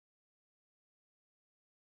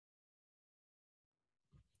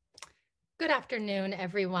Good afternoon,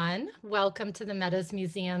 everyone. Welcome to the Meadows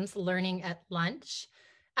Museum's Learning at Lunch.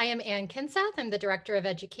 I am Ann Kinseth. I'm the Director of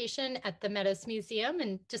Education at the Meadows Museum,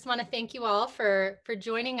 and just want to thank you all for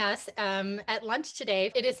joining us at lunch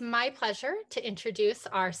today. It is my pleasure to introduce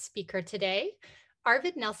our speaker today.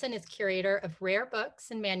 Arvid Nelsen is Curator of Rare Books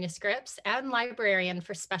and Manuscripts and Librarian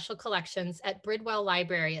for Special Collections at Bridwell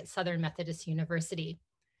Library at Southern Methodist University.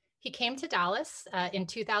 He came to Dallas in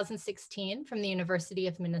 2016 from the University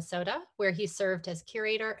of Minnesota, where he served as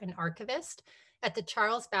curator and archivist at the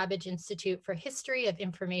Charles Babbage Institute for History of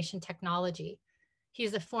Information Technology.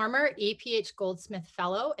 He's a former E.P.H. Goldsmith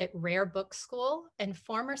Fellow at Rare Book School and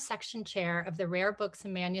former section chair of the Rare Books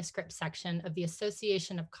and Manuscripts section of the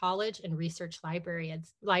Association of College and Research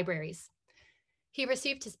Libraries. He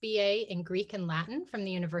received his BA in Greek and Latin from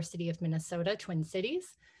the University of Minnesota, Twin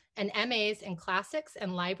Cities, and MAs in Classics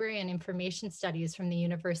and Library and Information Studies from the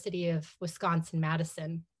University of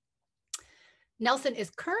Wisconsin-Madison. Nelsen is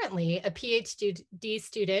currently a PhD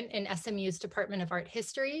student in SMU's Department of Art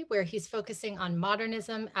History, where he's focusing on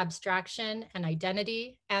modernism, abstraction, and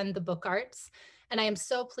identity, and the book arts. And I am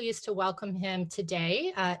so pleased to welcome him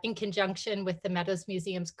today in conjunction with the Meadows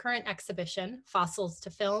Museum's current exhibition, Fossils to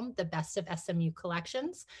Film, the Best of SMU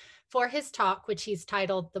Collections, for his talk, which he's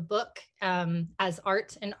titled The Book as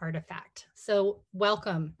Art and Artifact. So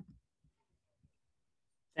welcome.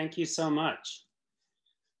 Thank you so much.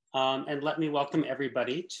 And let me welcome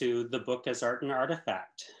everybody to The Book as Art and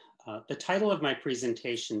Artifact. The title of my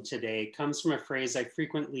presentation today comes from a phrase I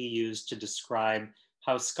frequently use to describe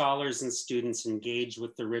how scholars and students engage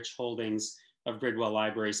with the rich holdings of Bridwell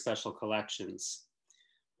Library Special Collections.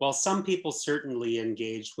 While some people certainly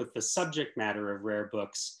engaged with the subject matter of rare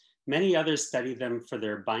books, many others study them for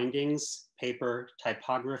their bindings, paper,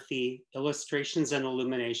 typography, illustrations and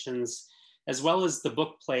illuminations, as well as the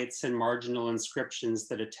book plates and marginal inscriptions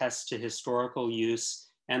that attest to historical use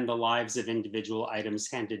and the lives of individual items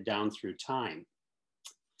handed down through time.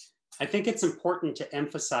 I think it's important to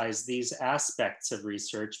emphasize these aspects of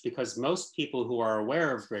research because most people who are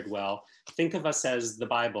aware of Bridwell think of us as the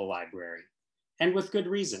Bible Library, and with good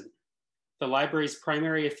reason. The library's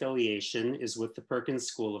primary affiliation is with the Perkins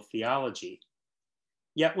School of Theology.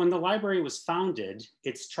 Yet when the library was founded,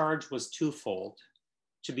 its charge was twofold: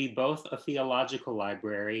 to be both a theological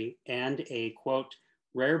library and a, quote,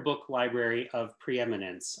 rare book library of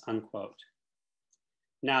preeminence, unquote.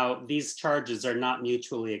 Now, these charges are not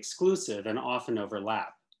mutually exclusive and often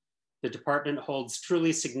overlap. The department holds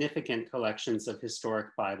truly significant collections of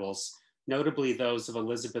historic Bibles, notably those of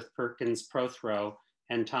Elizabeth Perkins Prothero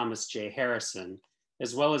and Thomas J. Harrison,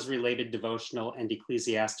 as well as related devotional and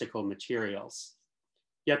ecclesiastical materials.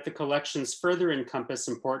 Yet the collections further encompass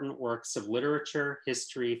important works of literature,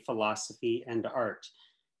 history, philosophy, and art.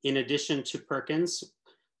 In addition to Perkins,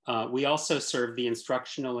 we also serve the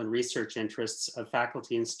instructional and research interests of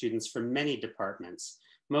faculty and students from many departments,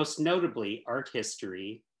 most notably art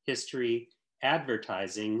history,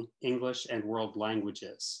 advertising, English, and world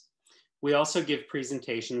languages. We also give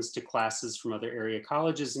presentations to classes from other area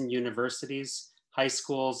colleges and universities, high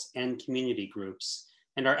schools, and community groups.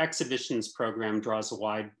 And our exhibitions program draws a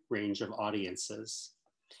wide range of audiences.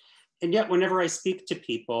 And yet, whenever I speak to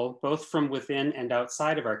people, both from within and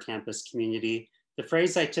outside of our campus community, the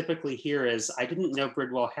phrase I typically hear is, "I didn't know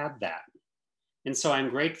Bridwell had that." And so I'm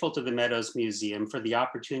grateful to the Meadows Museum for the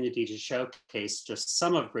opportunity to showcase just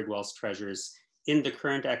some of Bridwell's treasures in the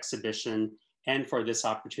current exhibition and for this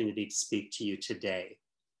opportunity to speak to you today.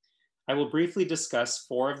 I will briefly discuss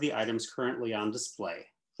 4 of the items currently on display: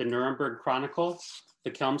 the Nuremberg Chronicle,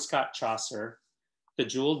 the Kelmscott Chaucer, the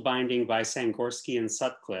jeweled binding by Sangorski and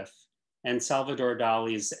Sutcliffe, and Salvador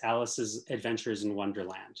Dali's Alice's Adventures in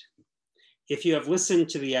Wonderland. If you have listened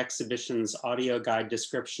to the exhibition's audio guide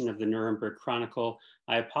description of the Nuremberg Chronicle,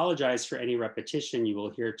 I apologize for any repetition you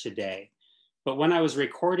will hear today. But when I was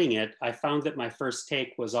recording it, I found that my first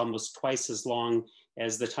take was almost twice as long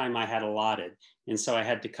as the time I had allotted. And so I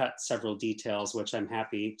had to cut several details, which I'm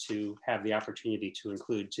happy to have the opportunity to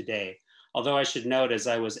include today. Although I should note, as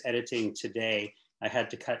I was editing today, I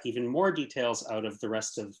had to cut even more details out of the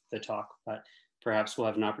rest of the talk, but perhaps we'll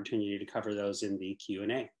have an opportunity to cover those in the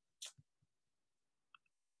Q&A.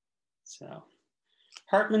 So,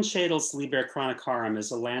 Hartmann Schädel's Liber Chronicarum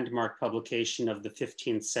is a landmark publication of the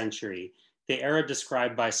 15th century, the era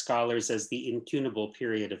described by scholars as the incunable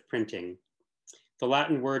period of printing. The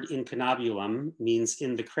Latin word incunabulum means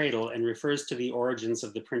in the cradle and refers to the origins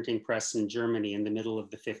of the printing press in Germany in the middle of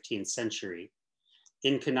the 15th century.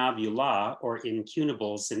 Incunabula, or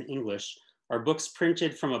incunables in English, are books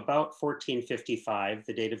printed from about 1455,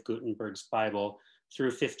 the date of Gutenberg's Bible,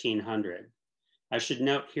 through 1500. I should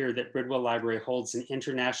note here that Bridwell Library holds an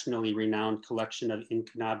internationally renowned collection of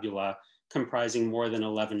incunabula comprising more than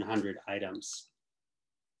 1,100 items.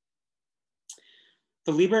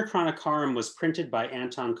 The Liber Chronicarum was printed by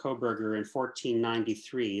Anton Koberger in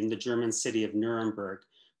 1493 in the German city of Nuremberg,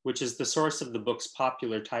 which is the source of the book's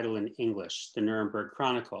popular title in English, the Nuremberg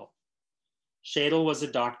Chronicle. Schedel was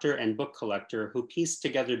a doctor and book collector who pieced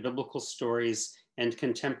together biblical stories and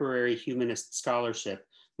contemporary humanist scholarship,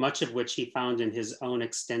 much of which he found in his own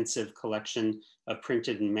extensive collection of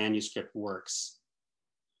printed and manuscript works.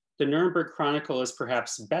 The Nuremberg Chronicle is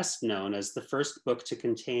perhaps best known as the first book to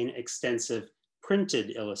contain extensive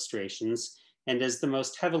printed illustrations and as the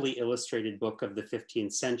most heavily illustrated book of the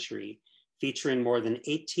 15th century, featuring more than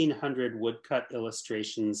 1,800 woodcut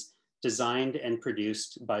illustrations designed and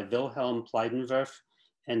produced by Wilhelm Pleidenwerf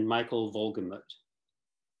and Michael Wohlgemuth.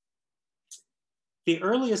 The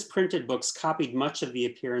earliest printed books copied much of the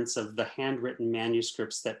appearance of the handwritten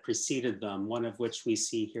manuscripts that preceded them, one of which we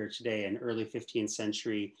see here today, an early 15th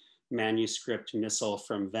century manuscript missal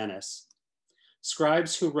from Venice.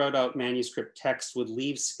 Scribes who wrote out manuscript text would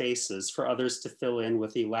leave spaces for others to fill in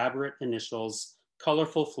with elaborate initials,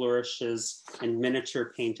 colorful flourishes, and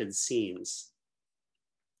miniature painted scenes.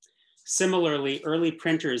 Similarly, early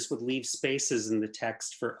printers would leave spaces in the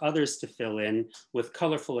text for others to fill in with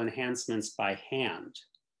colorful enhancements by hand.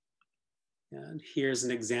 And here's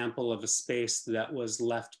an example of a space that was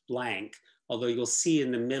left blank, although you'll see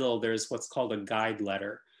in the middle there's what's called a guide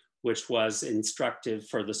letter, which was instructive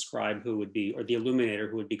for the scribe who would be, or the illuminator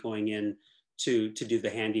who would be going in to do the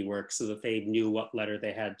handiwork so that they knew what letter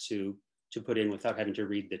they had to put in without having to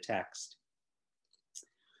read the text.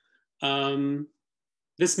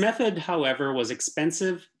 This method, however, was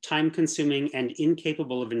expensive, time-consuming, and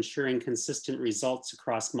incapable of ensuring consistent results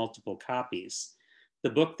across multiple copies.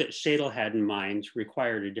 The book that Schedel had in mind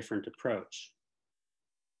required a different approach.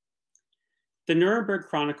 The Nuremberg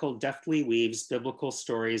Chronicle deftly weaves biblical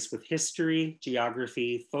stories with history,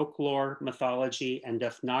 geography, folklore, mythology, and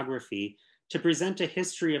ethnography to present a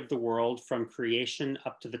history of the world from creation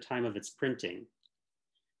up to the time of its printing.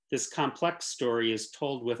 This complex story is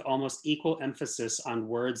told with almost equal emphasis on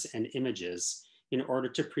words and images in order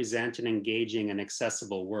to present an engaging and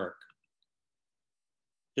accessible work.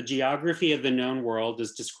 The geography of the known world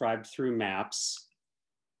is described through maps,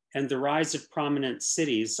 and the rise of prominent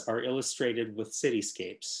cities are illustrated with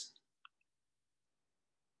cityscapes.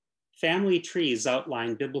 Family trees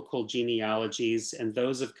outline biblical genealogies and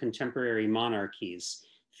those of contemporary monarchies,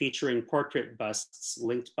 featuring portrait busts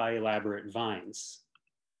linked by elaborate vines.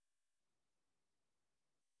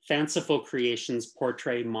 Fanciful creations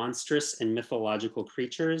portray monstrous and mythological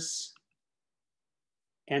creatures.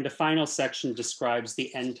 And a final section describes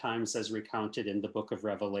the end times as recounted in the Book of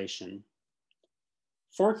Revelation.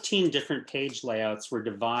 14 different page layouts were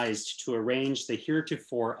devised to arrange the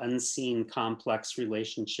heretofore unseen complex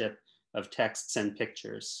relationship of texts and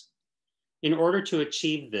pictures. In order to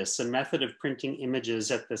achieve this, a method of printing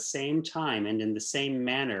images at the same time and in the same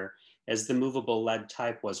manner as the movable lead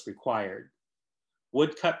type was required.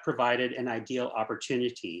 Woodcut provided an ideal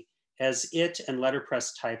opportunity, as it and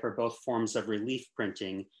letterpress type are both forms of relief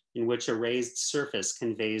printing in which a raised surface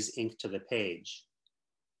conveys ink to the page.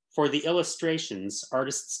 For the illustrations,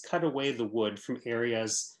 artists cut away the wood from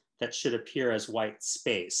areas that should appear as white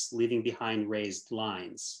space, leaving behind raised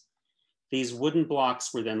lines. These wooden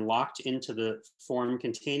blocks were then locked into the form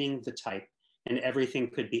containing the type, and everything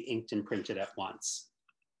could be inked and printed at once.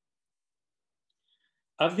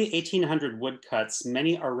 Of the 1,800 woodcuts,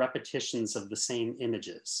 many are repetitions of the same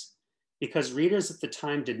images. Because readers at the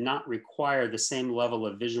time did not require the same level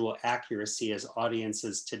of visual accuracy as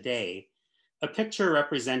audiences today, a picture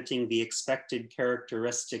representing the expected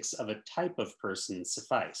characteristics of a type of person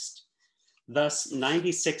sufficed. Thus,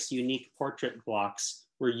 96 unique portrait blocks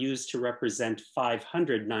were used to represent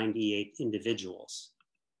 598 individuals.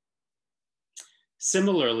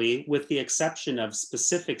 Similarly, with the exception of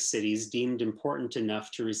specific cities deemed important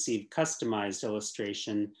enough to receive customized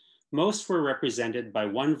illustration, most were represented by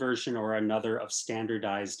one version or another of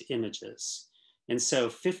standardized images. And so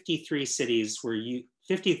 53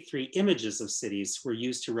 images of cities were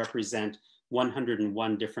used to represent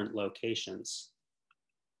 101 different locations.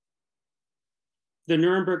 The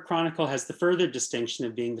Nuremberg Chronicle has the further distinction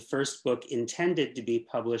of being the first book intended to be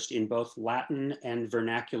published in both Latin and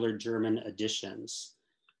vernacular German editions.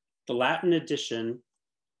 The Latin edition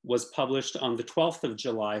was published on the 12th of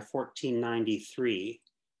July, 1493,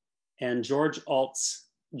 and George Alt's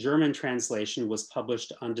German translation was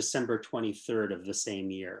published on December 23rd of the same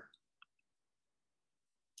year.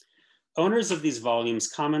 Owners of these volumes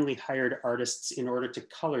commonly hired artists in order to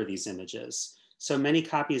color these images. so many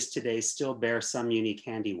copies today still bear some unique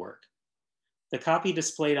handiwork. The copy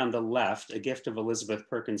displayed on the left, a gift of Elizabeth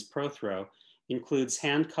Perkins Prothero, includes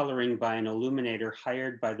hand coloring by an illuminator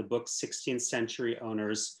hired by the book's 16th century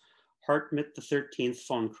owners, Hartmut XIII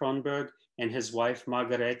von Kronberg and his wife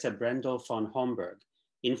Margarete Brendel von Homburg,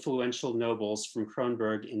 influential nobles from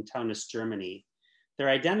Kronberg in Taunus, Germany. They're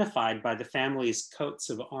identified by the family's coats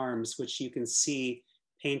of arms, which you can see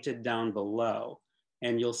painted down below.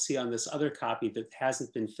 And you'll see on this other copy that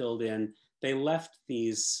hasn't been filled in, they left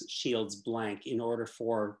these shields blank in order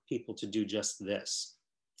for people to do just this.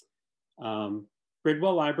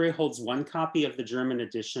 Bridwell Library holds 1 copy of the German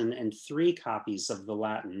edition and 3 copies of the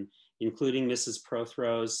Latin, including Mrs.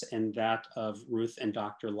 Prothero's and that of Ruth and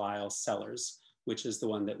Dr. Lyle Sellers, which is the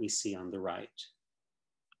one that we see on the right.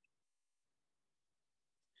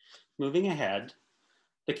 Moving ahead,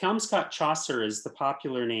 the Kelmscott Chaucer is the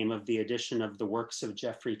popular name of the edition of the works of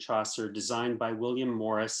Geoffrey Chaucer designed by William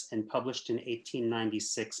Morris and published in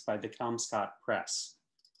 1896 by the Kelmscott Press.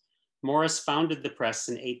 Morris founded the press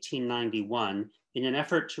in 1891 in an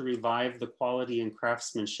effort to revive the quality and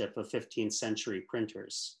craftsmanship of 15th century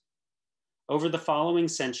printers. Over the following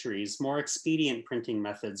centuries, more expedient printing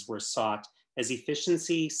methods were sought as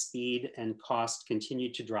efficiency, speed, and cost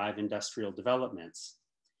continued to drive industrial developments.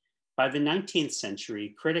 By the 19th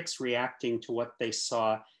century, critics reacting to what they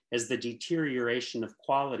saw as the deterioration of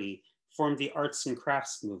quality formed the arts and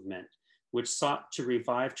crafts movement, which sought to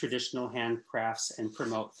revive traditional handcrafts and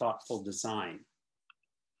promote thoughtful design.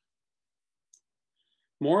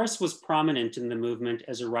 Morris was prominent in the movement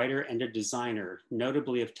as a writer and a designer,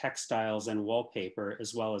 notably of textiles and wallpaper,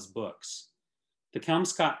 as well as books. The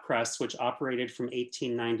Kelmscott Press, which operated from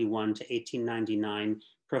 1891 to 1899,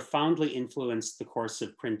 profoundly influenced the course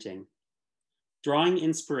of printing. Drawing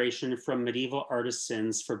inspiration from medieval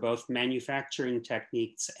artisans for both manufacturing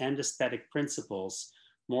techniques and aesthetic principles,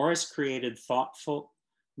 Morris created works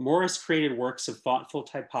of thoughtful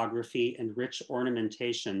typography and rich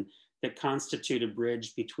ornamentation that constitute a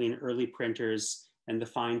bridge between early printers and the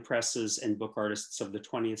fine presses and book artists of the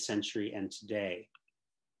 20th century and today.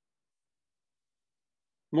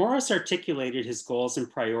 Morris articulated his goals and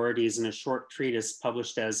priorities in a short treatise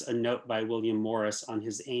published as A Note by William Morris on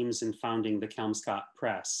his aims in founding the Kelmscott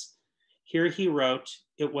Press. Here he wrote,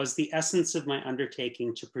 "It was the essence of my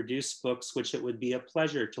undertaking to produce books which it would be a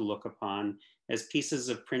pleasure to look upon as pieces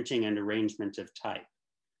of printing and arrangement of type.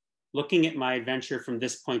 Looking at my adventure from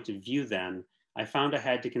this point of view then, I found I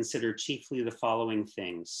had to consider chiefly the following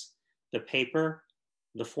things: the paper,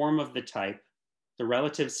 the form of the type, the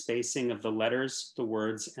relative spacing of the letters, the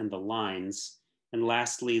words, and the lines, and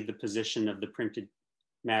lastly, the position of the printed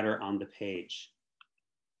matter on the page."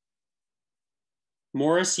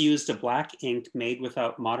 Morris used a black ink made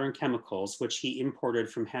without modern chemicals, which he imported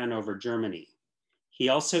from Hanover, Germany. He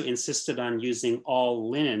also insisted on using all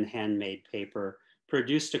linen handmade paper,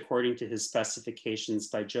 produced according to his specifications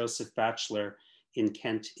by Joseph Batchelor in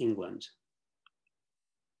Kent, England.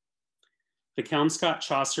 The Kelmscott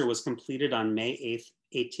Chaucer was completed on May 8,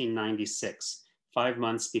 1896, 5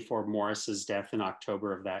 months before Morris's death in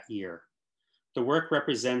October of that year. The work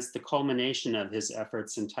represents the culmination of his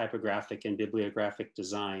efforts in typographic and bibliographic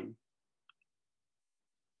design.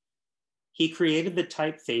 He created the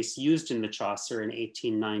typeface used in the Chaucer in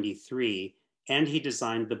 1893, and he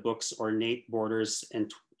designed the book's ornate borders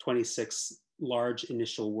and 26 large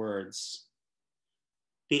initial words.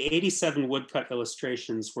 The 87 woodcut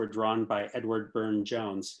illustrations were drawn by Edward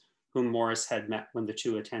Burne-Jones, whom Morris had met when the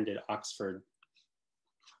two attended Oxford.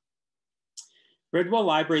 Bridwell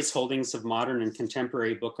Library's holdings of modern and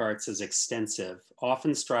contemporary book arts is extensive,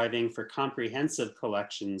 often striving for comprehensive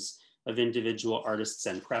collections of individual artists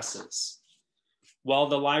and presses. While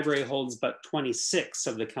the library holds but 26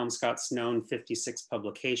 of the Kelmscott's known 56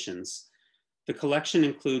 publications, the collection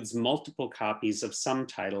includes multiple copies of some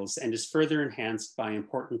titles and is further enhanced by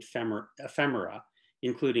important ephemera,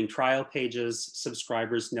 including trial pages,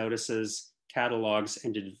 subscribers' notices, catalogs,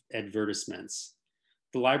 and advertisements.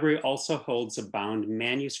 The library also holds a bound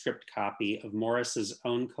manuscript copy of Morris's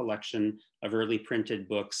own collection of early printed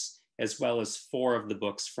books, as well as 4 of the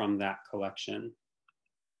books from that collection.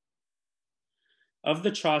 Of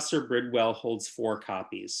the Chaucer, Bridwell holds 4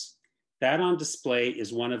 copies. That on display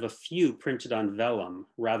is one of a few printed on vellum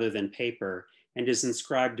rather than paper and is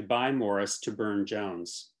inscribed by Morris to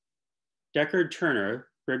Burne-Jones. Deckard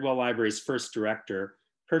Turner, Bridwell Library's first director,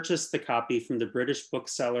 purchased the copy from the British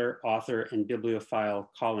bookseller, author, and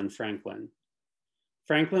bibliophile Colin Franklin.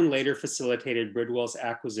 Franklin later facilitated Bridwell's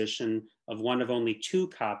acquisition of one of only 2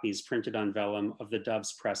 copies printed on vellum of the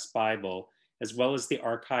Doves Press Bible, as well as the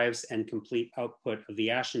archives and complete output of the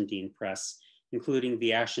Ashendene Press including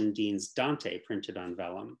the Ashendean's Dante printed on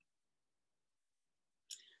vellum.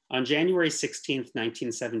 On January 16,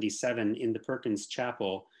 1977, in the Perkins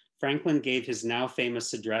Chapel, Franklin gave his now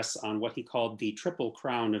famous address on what he called the Triple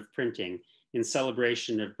Crown of printing in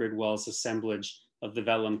celebration of Bridwell's assemblage of the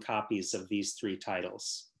vellum copies of these three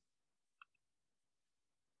titles.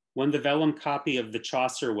 When the vellum copy of the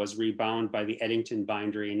Chaucer was rebound by the Eddington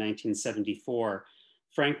Bindery in 1974,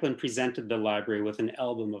 Franklin presented the library with an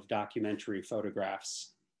album of documentary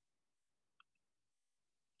photographs.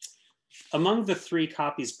 Among the three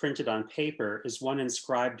copies printed on paper is one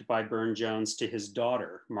inscribed by Burne-Jones to his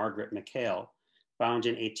daughter, Margaret McHale, bound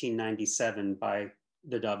in 1897 by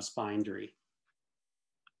the Doves Bindery.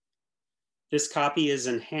 This copy is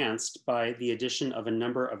enhanced by the addition of a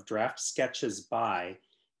number of draft sketches by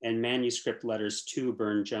and manuscript letters to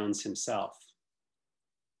Burne-Jones himself.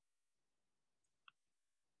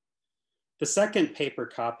 The second paper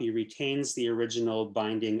copy retains the original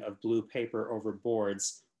binding of blue paper over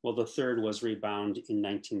boards, while the third was rebound in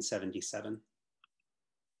 1977.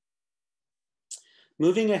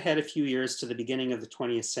 Moving ahead a few years to the beginning of the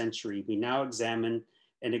 20th century, we now examine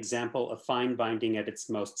an example of fine binding at its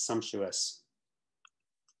most sumptuous.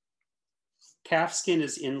 Calfskin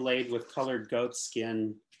is inlaid with colored goat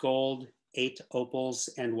skin, gold, 8 opals,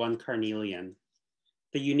 and 1 carnelian.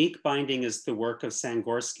 The unique binding is the work of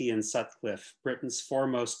Sangorski and Sutcliffe, Britain's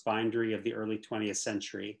foremost bindery of the early 20th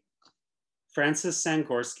century. Francis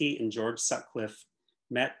Sangorski and George Sutcliffe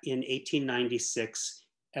met in 1896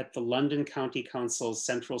 at the London County Council's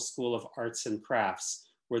Central School of Arts and Crafts,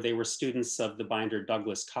 where they were students of the binder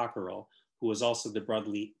Douglas Cockerell, who was also the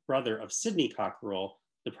brother of Sidney Cockerell,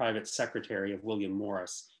 the private secretary of William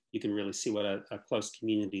Morris. You can really see what a close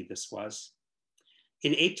community this was.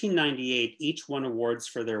 In 1898, each won awards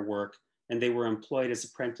for their work, and they were employed as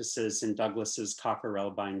apprentices in Douglas's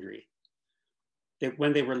Cockerell bindery.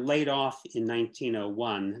 When they were laid off in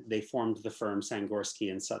 1901, they formed the firm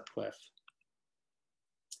Sangorski and Sutcliffe.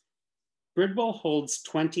 Bridwell holds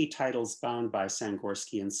 20 titles bound by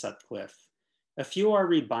Sangorski and Sutcliffe. A few are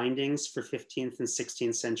rebindings for 15th and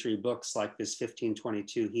 16th century books like this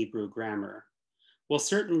 1522 Hebrew grammar. While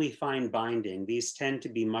certainly fine binding, these tend to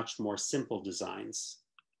be much more simple designs.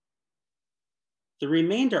 The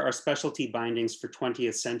remainder are specialty bindings for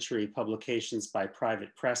 20th century publications by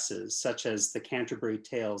private presses, such as the Canterbury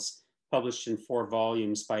Tales, published in 4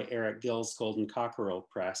 volumes by Eric Gill's Golden Cockerell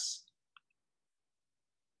Press,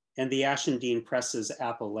 and the Ashendean Press's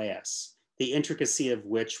Apuleius, the intricacy of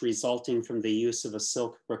which resulting from the use of a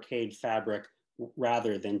silk brocade fabric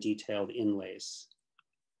rather than detailed inlays.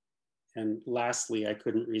 And lastly, I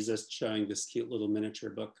couldn't resist showing this cute little miniature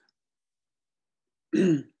book.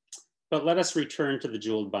 But let us return to the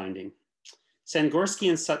jeweled binding. Sangorski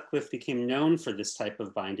and Sutcliffe became known for this type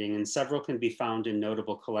of binding, and several can be found in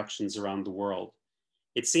notable collections around the world.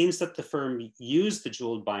 It seems that the firm used the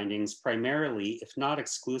jeweled bindings primarily, if not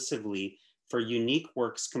exclusively, for unique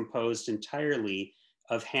works composed entirely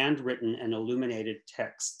of handwritten and illuminated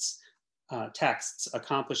texts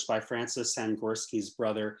accomplished by Francis Sangorski's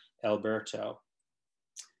brother, Alberto.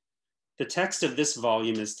 The text of this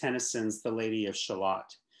volume is Tennyson's The Lady of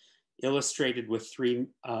Shalott, illustrated with 3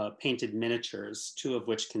 painted miniatures, 2 of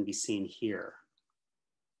which can be seen here.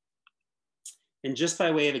 And just by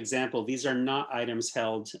way of example, these are not items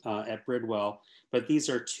held at Bridwell, but these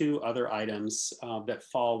are 2 other items that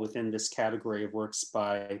fall within this category of works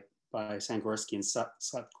by Sangorski and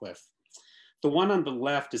Sutcliffe. The one on the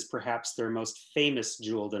left is perhaps their most famous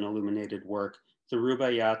jeweled and illuminated work, the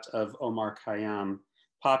Rubaiyat of Omar Khayyam,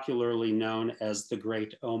 popularly known as the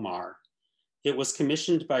Great Omar. It was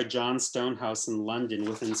commissioned by John Stonehouse in London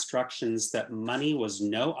with instructions that money was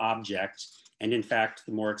no object, and in fact,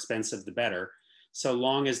 the more expensive, the better, so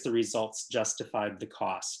long as the results justified the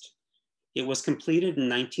cost. It was completed in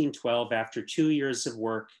 1912 after 2 years of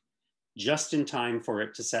work, just in time for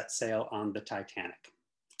it to set sail on the Titanic.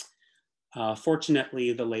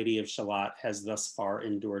 Fortunately, the Lady of Shalott has thus far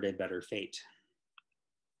endured a better fate.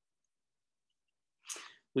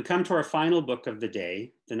 We come to our final book of the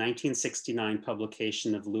day, the 1969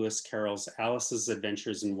 publication of Lewis Carroll's Alice's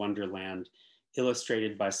Adventures in Wonderland,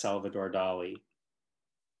 illustrated by Salvador Dali.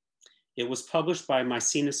 It was published by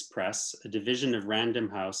Maecenas Press, a division of Random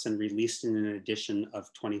House, and released in an edition of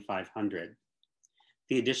 2500.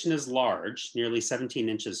 The edition is large, nearly 17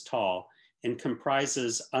 inches tall, and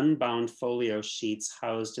comprises unbound folio sheets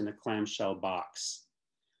housed in a clamshell box.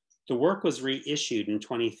 The work was reissued in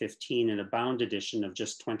 2015 in a bound edition of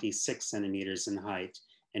just 26 centimeters in height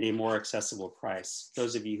and a more accessible price.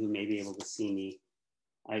 Those of you who may be able to see me,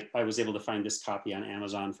 I was able to find this copy on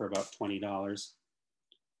Amazon for about $20.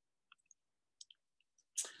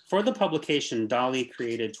 For the publication, Dolly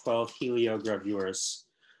created 12 heliogravures,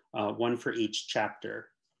 one for each chapter,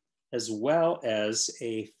 as well as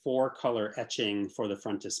a 4-color etching for the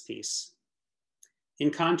frontispiece.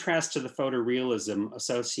 In contrast to the photorealism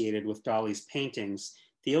associated with Dolly's paintings,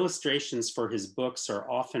 the illustrations for his books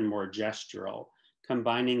are often more gestural,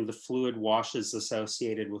 combining the fluid washes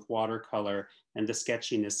associated with watercolor and the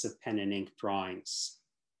sketchiness of pen and ink drawings.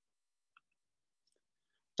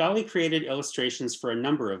 Dolly created illustrations for a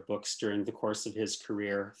number of books during the course of his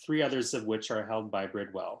career, 3 others of which are held by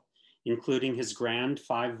Bridwell, including his grand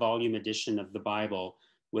 5-volume edition of the Bible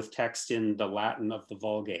with text in the Latin of the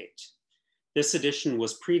Vulgate. This edition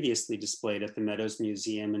was previously displayed at the Meadows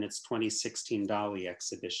Museum in its 2016 Dolly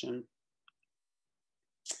exhibition.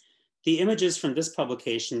 The images from this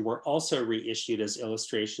publication were also reissued as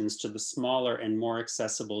illustrations to the smaller and more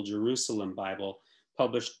accessible Jerusalem Bible,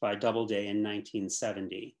 published by Doubleday in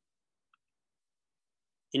 1970.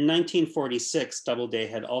 In 1946, Doubleday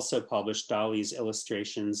had also published Dolly's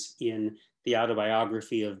illustrations in the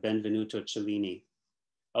autobiography of Benvenuto Cellini.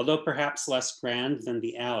 Although perhaps less grand than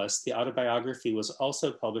the Alice, the autobiography was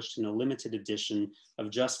also published in a limited edition of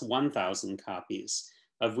just 1,000 copies,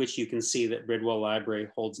 of which you can see that Bridwell Library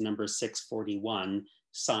holds number 641,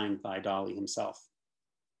 signed by Dolly himself.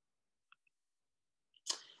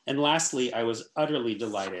 And lastly, I was utterly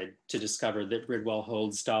delighted to discover that Bridwell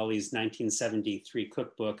holds Dolly's 1973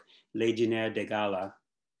 cookbook, Les Dîners de Gala.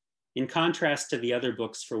 In contrast to the other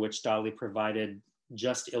books for which Dolly provided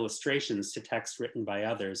just illustrations to text written by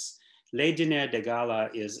others, Les Dîners de Gala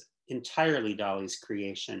is entirely Dolly's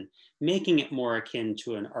creation, making it more akin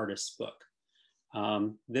to an artist's book.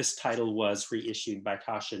 This title was reissued by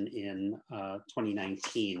Taschen in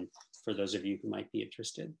 2019, for those of you who might be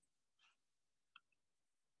interested.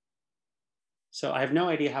 So I have no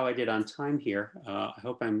idea how I did on time here. I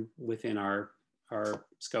hope I'm within our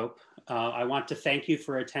scope. I want to thank you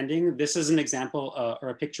for attending. This is an example or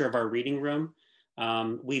a picture of our reading room.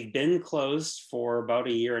 We've been closed for about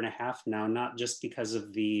 1.5 years now, not just because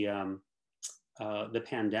of the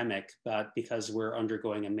pandemic, but because we're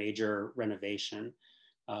undergoing a major renovation.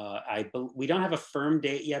 We don't have a firm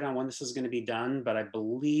date yet on when this is going to be done, but I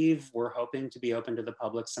believe we're hoping to be open to the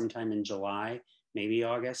public sometime in July, maybe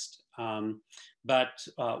August. But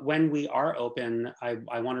when we are open,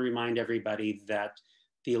 I want to remind everybody that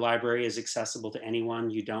the library is accessible to anyone.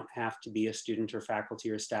 You don't have to be a student or faculty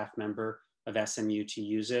or staff member of SMU to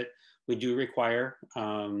use it. We do require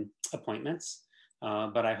appointments,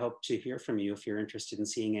 but I hope to hear from you if you're interested in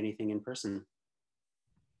seeing anything in person.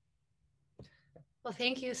 Well,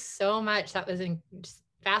 thank you so much. That was just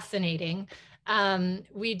fascinating.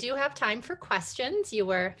 We do have time for questions. You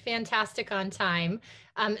were fantastic on time.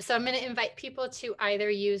 So I'm going to invite people to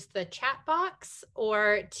either use the chat box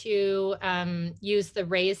or to use the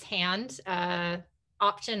raise hand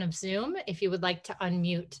option of Zoom if you would like to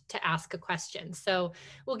unmute to ask a question. So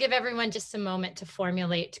we'll give everyone just a moment to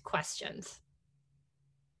formulate questions.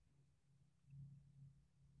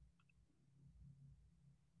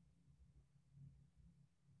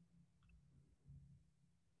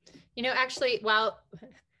 You know, actually,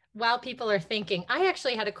 while people are thinking, I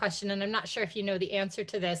actually had a question, and I'm not sure if you know the answer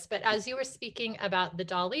to this, but as you were speaking about the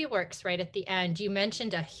Dolly works right at the end, you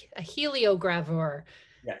mentioned a heliogravure.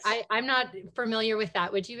 Yes. I'm not familiar with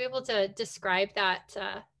that. Would you be able to describe that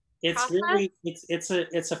It's process? really,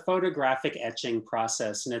 it's a photographic etching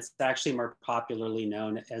process, and it's actually more popularly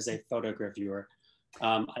known as a photogravure.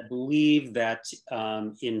 I believe that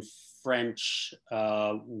in French,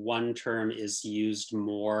 one term is used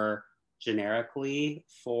more generically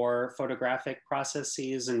for photographic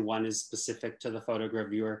processes, and one is specific to the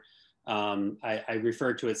photogravure. I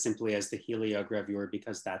refer to it simply as the heliogravure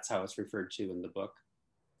because that's how it's referred to in the book.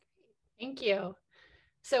 Thank you.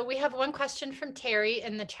 So we have one question from Terry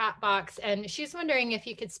in the chat box, and she's wondering if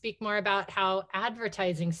you could speak more about how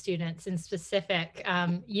advertising students in specific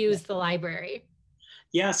use the library.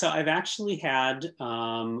 Yeah, so I've actually had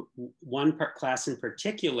one class in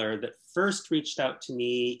particular that first reached out to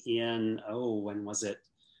me in, when was it?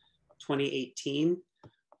 2018.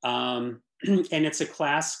 And it's a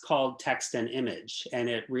class called Text and Image, and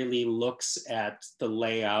it really looks at the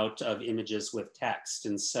layout of images with text.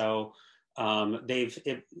 And so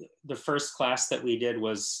the first class that we did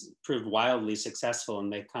proved wildly successful,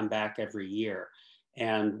 and they come back every year.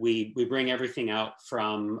 And we bring everything out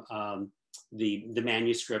from the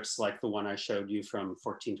manuscripts, like the one I showed you from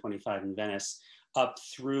 1425 in Venice, up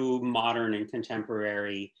through modern and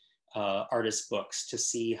contemporary artist books to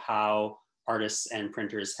see how artists and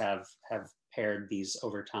printers have paired these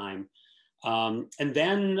over time. And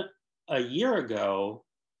then a year ago,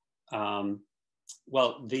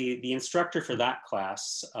 well, the instructor for that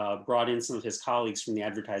class brought in some of his colleagues from the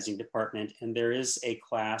advertising department, and there is a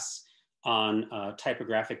class on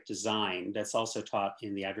typographic design that's also taught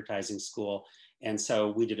in the advertising school. And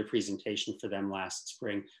so we did a presentation for them last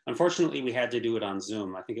spring. Unfortunately, we had to do it on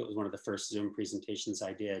Zoom. I think it was one of the first Zoom presentations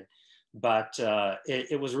I did. But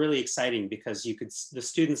it was really exciting because the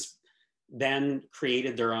students then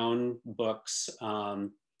created their own books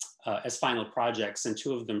as final projects, and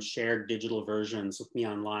two of them shared digital versions with me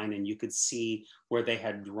online, and you could see where they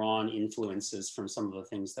had drawn influences from some of the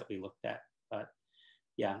things that we looked at. But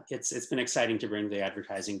yeah, it's been exciting to bring the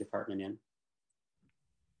advertising department in.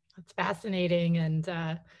 That's fascinating. And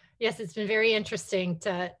yes, it's been very interesting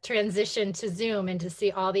to transition to Zoom and to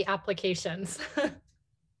see all the applications.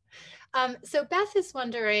 So Beth is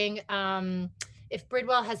wondering if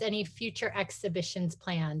Bridwell has any future exhibitions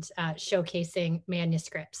planned showcasing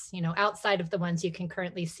manuscripts, you know, outside of the ones you can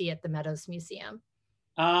currently see at the Meadows Museum.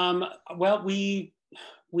 Well,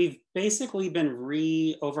 we've basically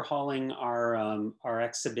been overhauling our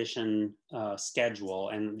exhibition schedule,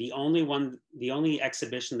 and the only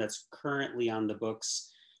exhibition that's currently on the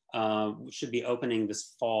books should be opening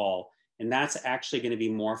this fall. And that's actually going to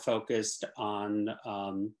be more focused on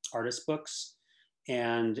artist books.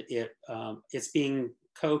 And it's being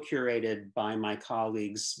co-curated by my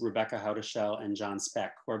colleagues, Rebecca Haudeshell and John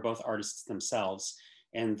Speck, who are both artists themselves.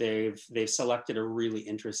 And they've selected a really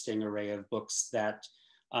interesting array of books that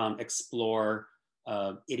explore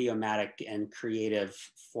idiomatic and creative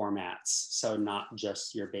formats. So not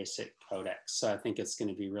just your basic codex. So I think it's going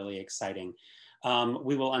to be really exciting.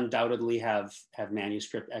 We will undoubtedly have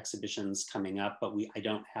manuscript exhibitions coming up, but I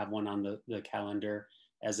don't have one on the calendar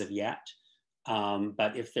as of yet.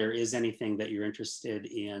 But if there is anything that you're interested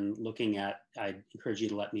in looking at, I'd encourage you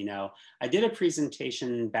to let me know. I did a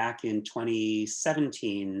presentation back in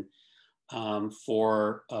 2017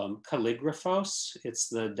 for Calligraphos. It's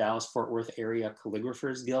the Dallas-Fort Worth Area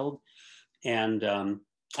Calligraphers Guild. And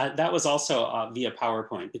that was also via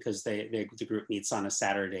PowerPoint, because the group meets on a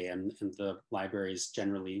Saturday, and the library is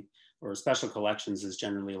generally, or special collections is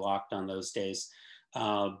generally locked on those days.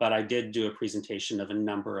 But I did do a presentation of a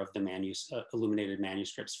number of the illuminated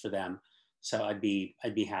manuscripts for them. So I'd be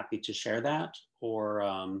happy to share that,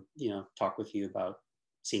 or talk with you about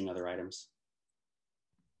seeing other items.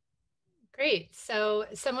 Great. So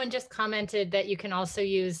someone just commented that you can also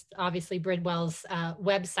use, obviously, Bridwell's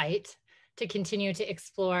website to continue to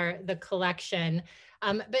explore the collection.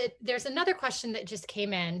 But there's another question that just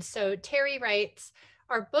came in. So Terry writes,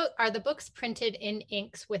 are the books printed in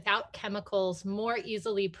inks without chemicals more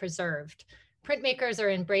easily preserved? Printmakers are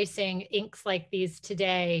embracing inks like these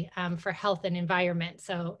today for health and environment.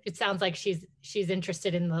 So it sounds like she's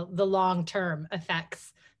interested in the long-term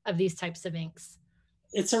effects of these types of inks.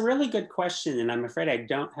 It's a really good question, and I'm afraid I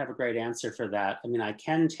don't have a great answer for that. I mean, I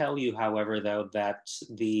can tell you, however, though, that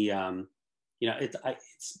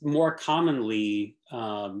it's more commonly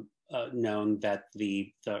known that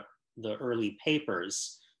the early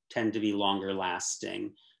papers tend to be longer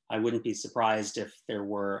lasting. I wouldn't be surprised if there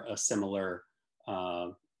were a similar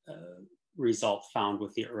result found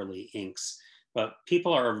with the early inks. But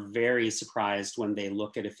people are very surprised when they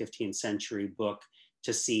look at a 15th century book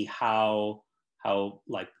to see how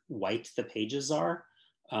like white the pages are,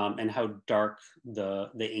 and how dark the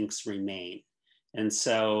inks remain. And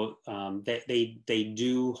so they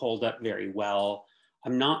do hold up very well.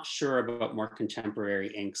 I'm not sure about more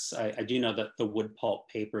contemporary inks. I do know that the wood pulp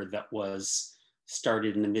paper that was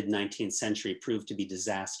started in the mid-19th century proved to be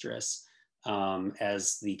disastrous,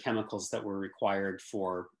 as the chemicals that were required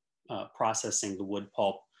for processing the wood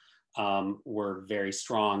pulp were very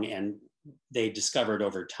strong, and they discovered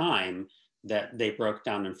over time that they broke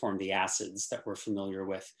down and formed the acids that we're familiar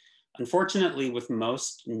with. Unfortunately, with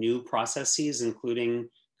most new processes, including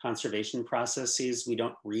conservation processes, we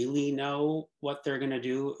don't really know what they're going to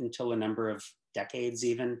do until a number of decades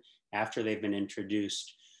even after they've been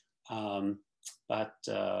introduced. But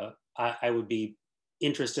I would be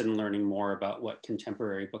interested in learning more about what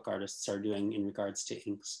contemporary book artists are doing in regards to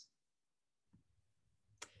inks.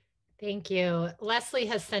 Thank you. Leslie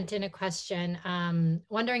has sent in a question,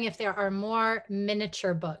 wondering if there are more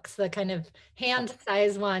miniature books, the kind of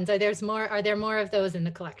hand-sized ones. Are there more of those in the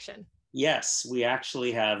collection? Yes, we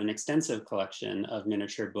actually have an extensive collection of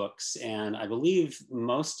miniature books, and I believe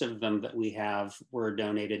most of them that we have were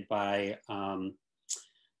donated by,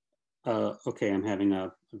 okay, I'm having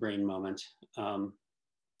a brain moment. Let's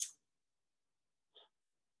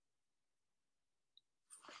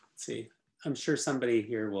see, I'm sure somebody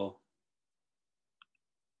here will.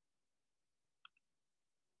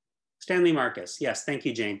 Stanley Marcus, yes, thank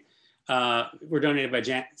you, Jane. were donated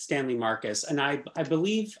by Stanley Marcus. And I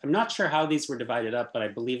believe, I'm not sure how these were divided up, but I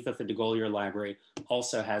believe that the de Gaulier Library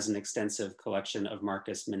also has an extensive collection of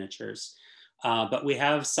Marcus miniatures. But we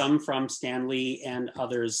have some from Stanley and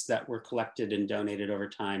others that were collected and donated over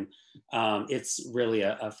time. It's really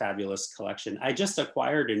a fabulous collection. I just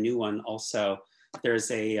acquired a new one also.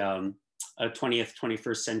 There's a 20th,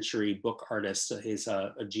 21st century book artist. He's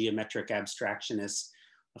a geometric abstractionist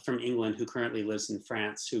from England who currently lives in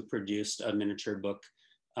France, who produced a miniature book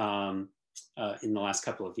in the last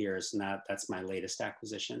couple of years. And that's my latest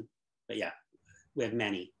acquisition. But yeah, we have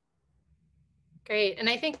many. Great. And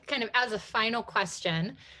I think kind of as a final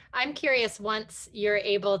question, I'm curious, once you're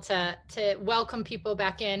able to welcome people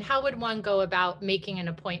back in, how would one go about making an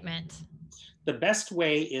appointment? The best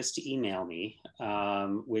way is to email me,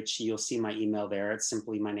 which you'll see my email there. It's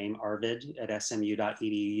simply my name, arvid@smu.edu.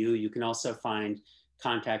 You can also find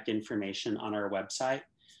contact information on our website.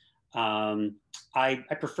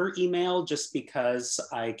 I prefer email just because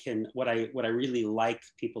I can, what I really like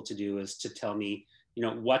people to do is to tell me, you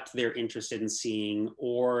know, what they're interested in seeing,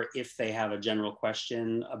 or if they have a general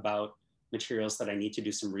question about materials that I need to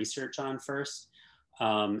do some research on first.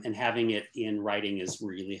 And having it in writing is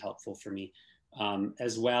really helpful for me,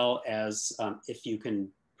 as well as if you can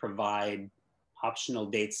provide optional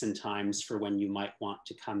dates and times for when you might want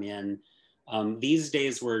to come in. These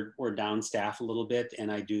days we're down staff a little bit, and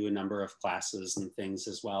I do a number of classes and things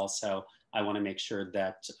as well. So I want to make sure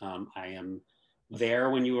that I am there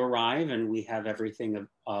when you arrive and we have everything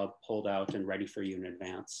pulled out and ready for you in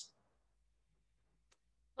advance.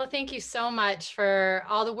 Well, thank you so much for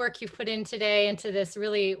all the work you've put in today into this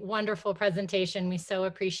really wonderful presentation. We so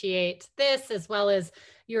appreciate this, as well as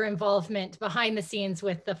your involvement behind the scenes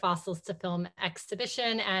with the Fossils to Film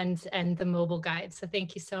exhibition and the mobile guide. So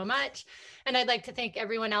thank you so much. And I'd like to thank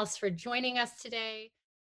everyone else for joining us today.